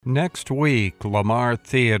Next week, Lamar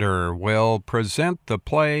Theater will present the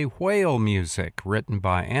play Whale Music, written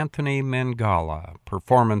by Anthony Mangala.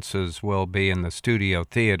 Performances will be in the Studio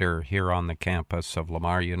Theater here on the campus of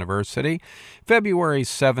Lamar University, February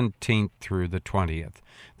 17th through the 20th.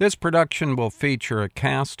 This production will feature a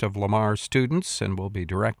cast of Lamar students and will be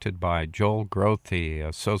directed by Joe Grothe,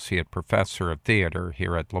 Associate Professor of Theater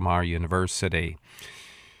here at Lamar University.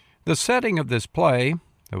 The setting of this play,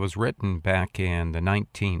 that was written back in the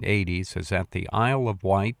 1980s, is at the Isle of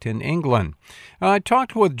Wight in England. I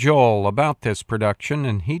talked with Joel about this production,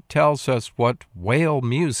 and he tells us what whale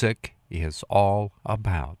music is all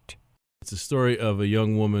about. It's a story of a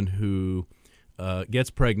young woman who gets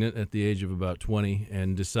pregnant at the age of about 20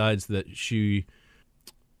 and decides that she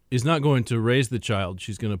is not going to raise the child.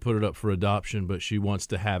 She's going to put it up for adoption, but she wants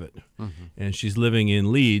to have it. Mm-hmm. And she's living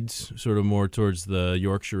in Leeds, sort of more towards the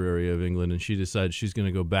Yorkshire area of England, and she decides she's going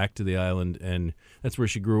to go back to the island, and that's where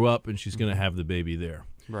she grew up, and she's going to have the baby there.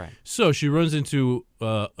 Right. So she runs into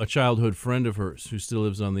a childhood friend of hers who still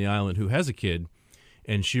lives on the island who has a kid,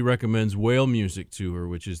 and she recommends whale music to her,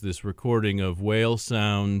 which is this recording of whale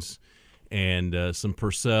sounds and some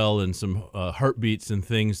Purcell and some heartbeats and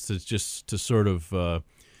things to sort of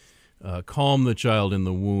calm the child in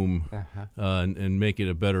the womb and make it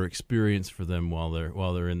a better experience for them while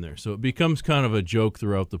they're in there. So it becomes kind of a joke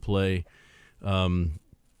throughout the play.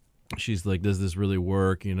 She's like, "Does this really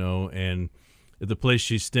work?" And the place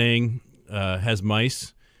she's staying has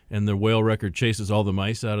mice, and the whale record chases all the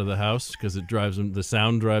mice out of the house because the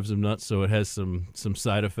sound drives them nuts. So it has some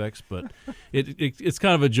side effects, but it's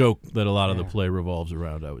kind of a joke that a lot of the play revolves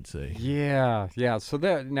around, I would say. Yeah. So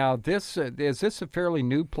is this a fairly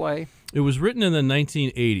new play? It was written in the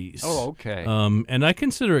 1980s. Oh, okay. And I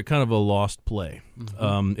consider it kind of a lost play.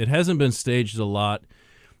 Mm-hmm. It hasn't been staged a lot.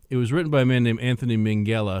 It was written by a man named Anthony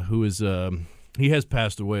Mangala, who is he has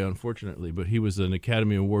passed away, unfortunately, but he was an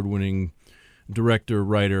Academy Award-winning director,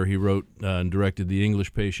 writer. He wrote and directed The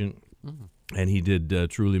English Patient, and he did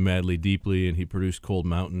Truly, Madly, Deeply, and he produced Cold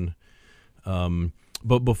Mountain.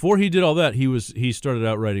 But before he did all that, he started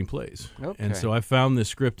out writing plays. Okay. And so I found this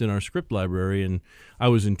script in our script library, and I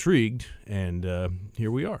was intrigued, and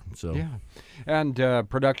here we are. So yeah, and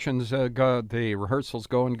productions, the rehearsals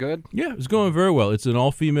going good? Yeah, it's going very well. It's an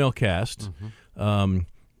all-female cast, and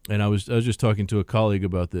I was just talking to a colleague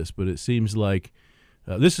about this, but it seems like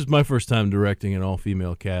this is my first time directing an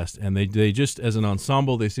all-female cast, and they just, as an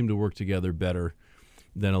ensemble, they seem to work together better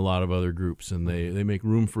than a lot of other groups, and they make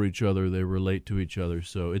room for each other. They relate to each other.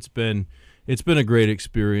 So it's been a great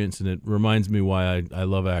experience, and it reminds me why I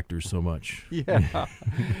love actors so much. Yeah.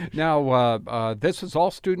 Now, this is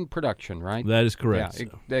all student production, right? That is correct.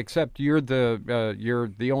 Yeah, except you're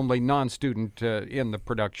the only non-student in the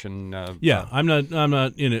production. I'm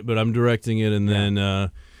not in it, but I'm directing it, and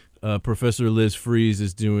then Professor Liz Fries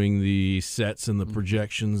is doing the sets and the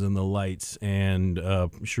projections and the lights, and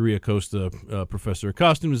Sharia Costa, Professor of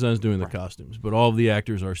Costume Design, is doing the costumes. But all of the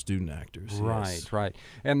actors are student actors. Right, yes. Right.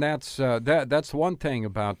 And that's one thing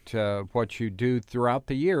about what you do throughout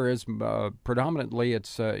the year is predominantly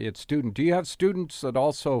it's student. Do you have students that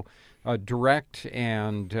also direct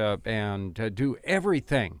and do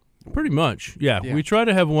everything? Pretty much, yeah. We try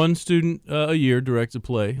to have one student a year direct a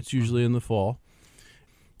play. It's usually in the fall.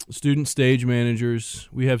 Student stage managers.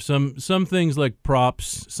 We have some things like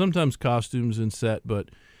props, sometimes costumes and set, but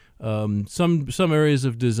some areas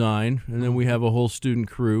of design. And then we have a whole student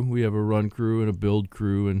crew. We have a run crew and a build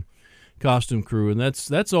crew and costume crew, and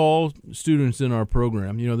that's all students in our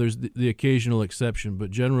program. There's the occasional exception, but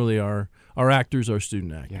generally our actors are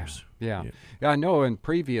student actors. Yeah. I know in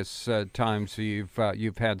previous times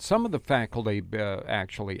you've had some of the faculty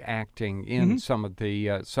actually acting in some of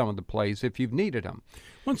the plays if you've needed them.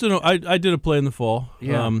 Once in a while, I did a play in the fall.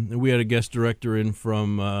 Yeah. And we had a guest director in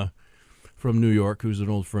from New York, who's an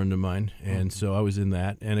old friend of mine, and so I was in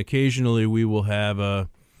that. And occasionally we will have a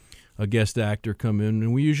guest actor come in,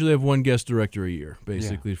 and we usually have one guest director a year,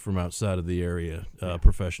 basically from outside of the area,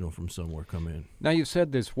 professional from somewhere come in. Now, you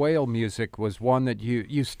said this whale music was one that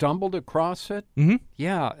you stumbled across it? Mm-hmm.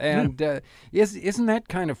 Yeah, and isn't that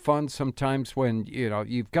kind of fun sometimes when,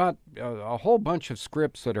 you've got a whole bunch of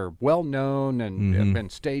scripts that are well-known and have been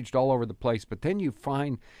staged all over the place, but then you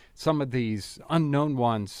find some of these unknown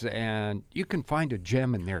ones, and you can find a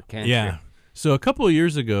gem in there, can't you? Yeah. So a couple of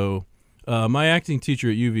years ago, my acting teacher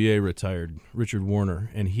at UVA retired, Richard Warner,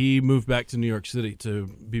 and he moved back to New York City to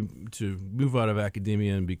move out of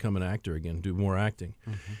academia and become an actor again, do more acting.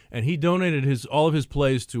 And he donated all of his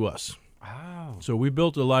plays to us. Wow. So we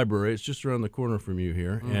built a library. It's just around the corner from you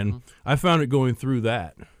here, and I found it going through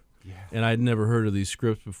that. and I'd never heard of these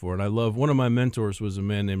scripts before. And I love, one of my mentors was a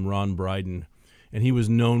man named Ron Bryden, and he was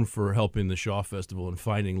known for helping the Shaw Festival and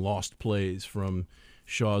finding lost plays from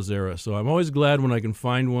Shaw's era. So I'm always glad when I can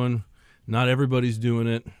find one. Not everybody's doing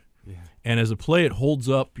it. Yeah. And as a play, it holds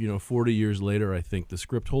up, 40 years later. I think the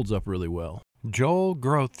script holds up really well. Joel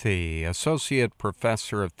Grothe, Associate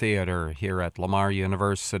Professor of Theater here at Lamar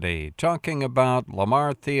University, talking about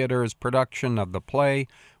Lamar Theater's production of the play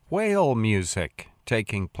Whale Music,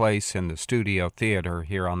 taking place in the Studio Theater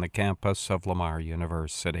here on the campus of Lamar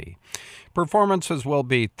University. Performances will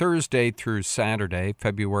be Thursday through Saturday,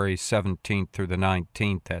 February 17th through the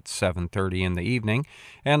 19th at 7:30 in the evening,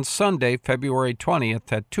 and Sunday, February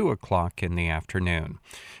 20th at 2 o'clock in the afternoon.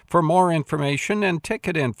 For more information and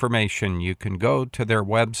ticket information, you can go to their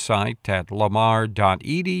website at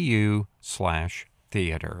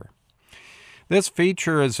lamar.edu/theater. This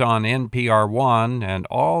feature is on NPR One and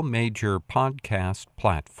all major podcast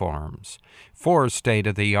platforms. For State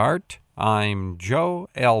of the Art, I'm Joe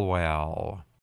Elwell.